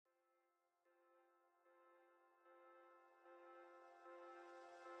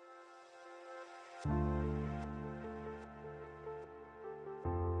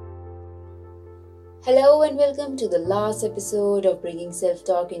Hello and welcome to the last episode of Bringing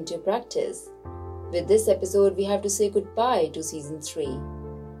Self-Talk into Practice. With this episode, we have to say goodbye to Season 3.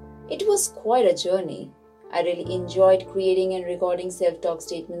 It was quite a journey. I really enjoyed creating and recording self-talk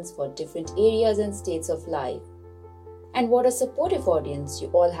statements for different areas and states of life. And what a supportive audience you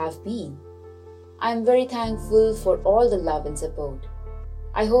all have been. I am very thankful for all the love and support.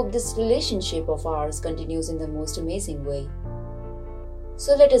 I hope this relationship of ours continues in the most amazing way.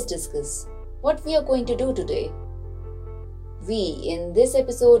 So let us discuss what we are going to do today. We in this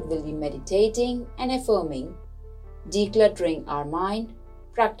episode will be meditating and affirming, decluttering our mind,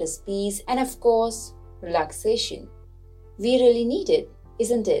 practice peace, and of course, relaxation. We really need it,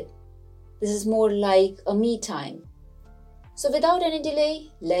 isn't it? This is more like a me time. So without any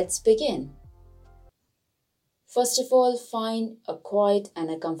delay, let's begin. First of all, find a quiet and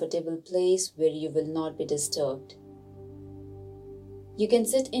a comfortable place where you will not be disturbed. You can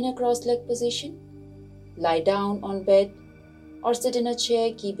sit in a cross-legged position, lie down on bed, or sit in a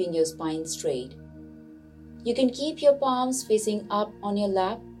chair keeping your spine straight. You can keep your palms facing up on your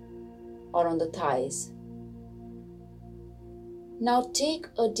lap or on the thighs. Now take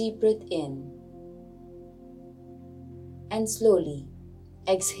a deep breath in and slowly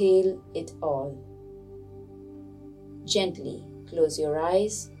exhale it all. Gently close your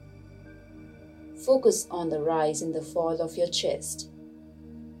eyes. Focus on the rise and the fall of your chest.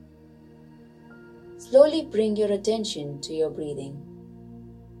 Slowly bring your attention to your breathing.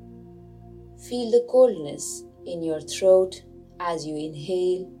 Feel the coldness in your throat as you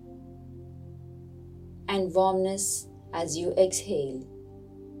inhale and warmness as you exhale.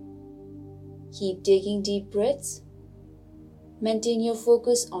 Keep taking deep breaths. Maintain your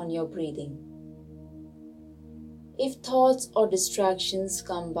focus on your breathing. If thoughts or distractions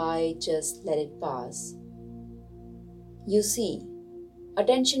come by, just let it pass. You see,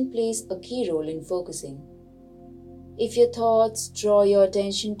 attention plays a key role in focusing. If your thoughts draw your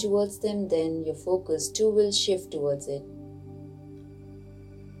attention towards them, then your focus too will shift towards it.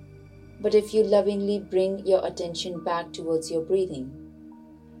 But if you lovingly bring your attention back towards your breathing,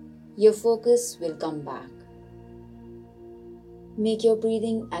 your focus will come back. Make your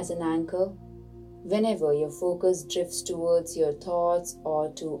breathing as an anchor whenever your focus drifts towards your thoughts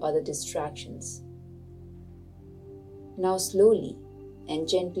or to other distractions. Now slowly and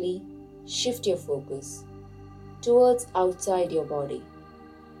gently shift your focus towards outside your body.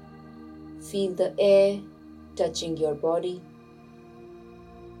 Feel the air touching your body.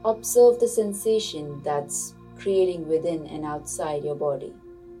 Observe the sensation that's creating within and outside your body.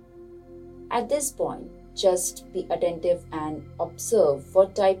 At this point, just be attentive and observe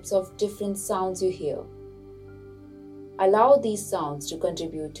what types of different sounds you hear. Allow these sounds to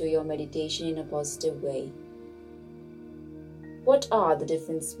contribute to your meditation in a positive way. What are the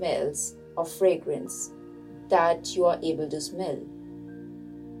different smells or fragrance that you are able to smell?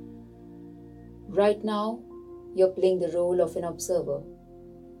 Right now, you're playing the role of an observer.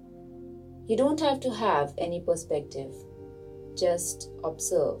 You don't have to have any perspective. Just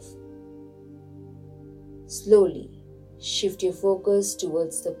observe. Slowly shift your focus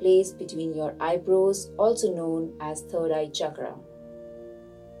towards the place between your eyebrows, also known as third eye chakra.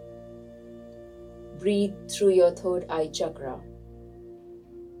 Breathe through your third eye chakra.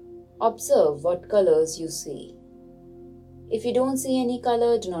 Observe what colors you see. If you don't see any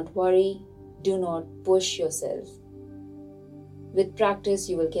color, do not worry. Do not push yourself. With practice,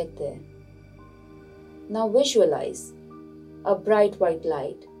 you will get there. Now visualize a bright white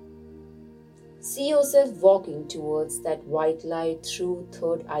light. See yourself walking towards that white light through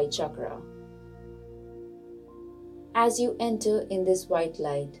third eye chakra. As you enter in this white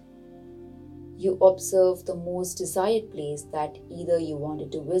light, you observe the most desired place that either you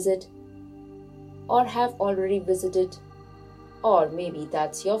wanted to visit or have already visited, or maybe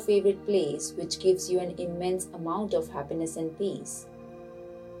that's your favorite place which gives you an immense amount of happiness and peace.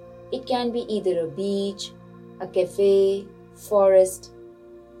 It can be either a beach, a cafe, forest,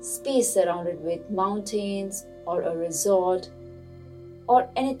 space surrounded with mountains, or a resort, or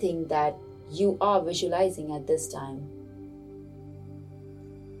anything that you are visualizing at this time.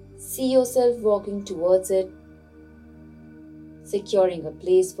 See yourself walking towards it, securing a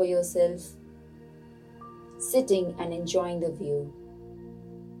place for yourself, sitting and enjoying the view.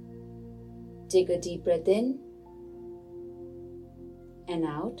 Take a deep breath in and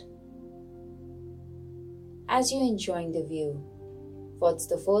out. As you're enjoying the view, what's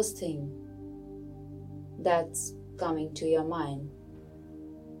the first thing that's coming to your mind?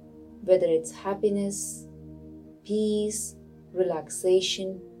 Whether it's happiness, peace,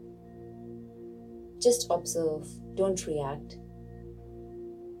 relaxation, just observe, don't react.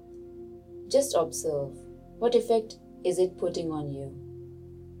 Just observe. What effect is it putting on you?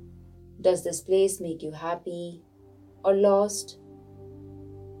 Does this place make you happy or lost?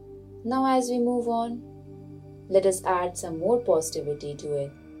 Now as we move on, let us add some more positivity to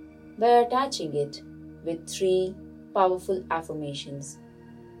it by attaching it with 3 powerful affirmations.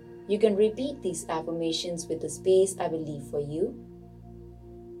 You can repeat these affirmations with the space I will leave for you.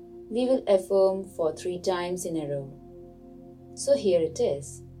 We will affirm for 3 times in a row. So here it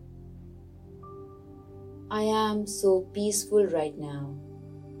is. I am so peaceful right now.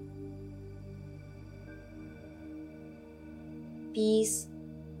 Peace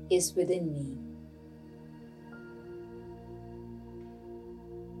is within me.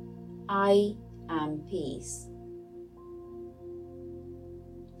 I am peace.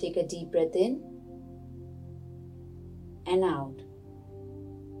 Take a deep breath in and out.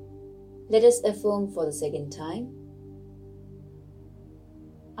 Let us affirm for the second time.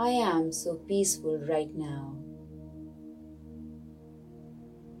 I am so peaceful right now.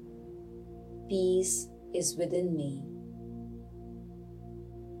 Peace is within me.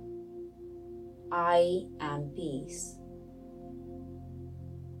 I am peace.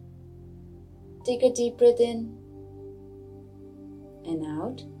 Take a deep breath in and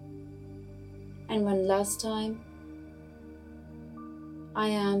out. And one last time. I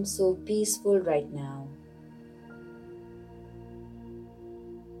am so peaceful right now.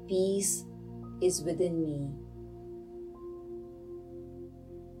 Peace is within me.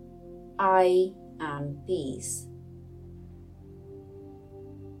 I am peace.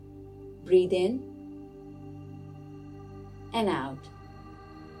 Breathe in and out.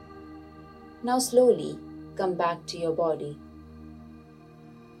 Now slowly come back to your body.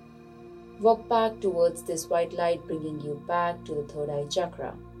 Walk back towards this white light, bringing you back to the third eye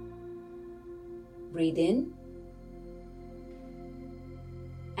chakra. Breathe in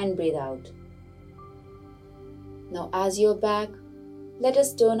and breathe out. Now as you're back, let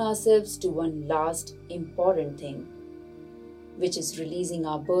us turn ourselves to one last important thing, which is releasing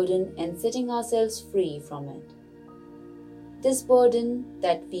our burden and setting ourselves free from it. This burden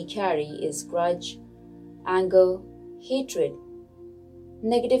that we carry is grudge, anger, hatred,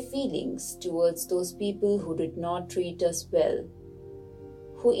 negative feelings towards those people who did not treat us well,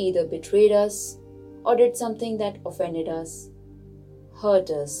 who either betrayed us or did something that offended us, hurt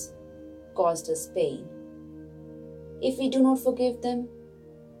us, caused us pain. If we do not forgive them,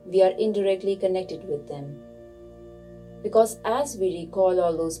 we are indirectly connected with them. Because as we recall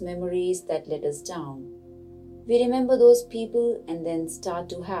all those memories that let us down, we remember those people and then start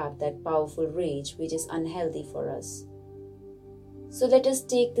to have that powerful rage which is unhealthy for us. So let us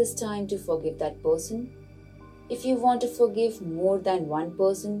take this time to forgive that person. If you want to forgive more than one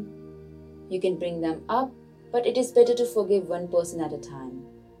person, you can bring them up, but it is better to forgive one person at a time.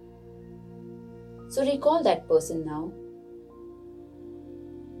 So recall that person now.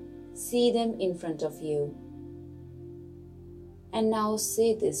 See them in front of you. And now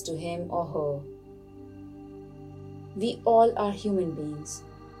say this to him or her. We all are human beings.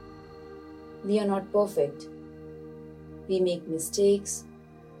 We are not perfect. We make mistakes.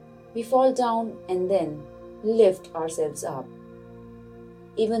 We fall down and then lift ourselves up.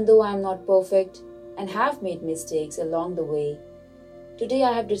 Even though I am not perfect and have made mistakes along the way, today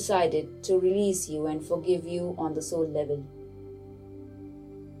I have decided to release you and forgive you on the soul level.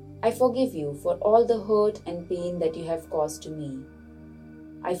 I forgive you for all the hurt and pain that you have caused to me.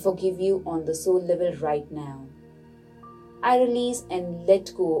 I forgive you on the soul level right now. I release and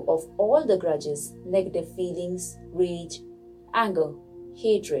let go of all the grudges, negative feelings, rage, anger,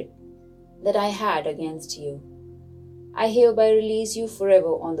 hatred that I had against you. I hereby release you forever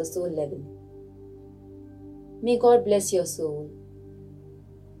on the soul level. May God bless your soul.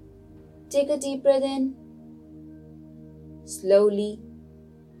 Take a deep breath in. Slowly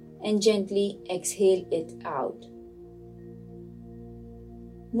and gently exhale it out.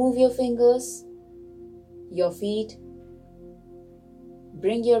 Move your fingers, your feet.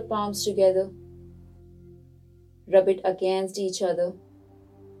 Bring your palms together. Rub it against each other.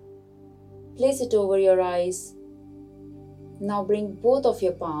 Place it over your eyes. Now bring both of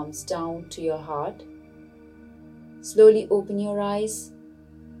your palms down to your heart. Slowly open your eyes.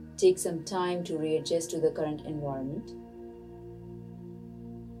 Take some time to readjust to the current environment.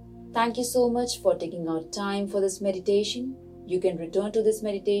 Thank you so much for taking out time for this meditation. You can return to this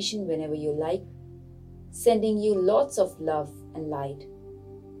meditation whenever you like. Sending you lots of love and light.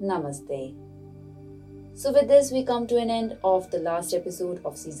 Namaste. So with this, we come to an end of the last episode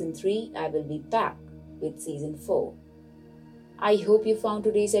of Season 3. I will be back with Season 4. I hope you found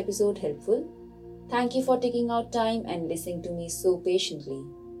today's episode helpful. Thank you for taking out time and listening to me so patiently.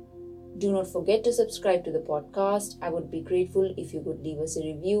 Do not forget to subscribe to the podcast. I would be grateful if you could leave us a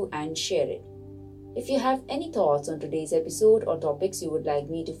review and share it. If you have any thoughts on today's episode or topics you would like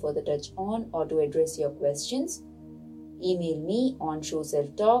me to further touch on or to address your questions, email me on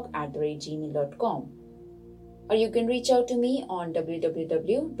showselftalk@gmail.com. Or you can reach out to me on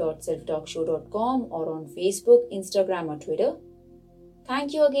www.selftalkshow.com or on Facebook, Instagram or Twitter.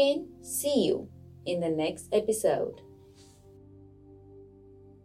 Thank you again. See you in the next episode.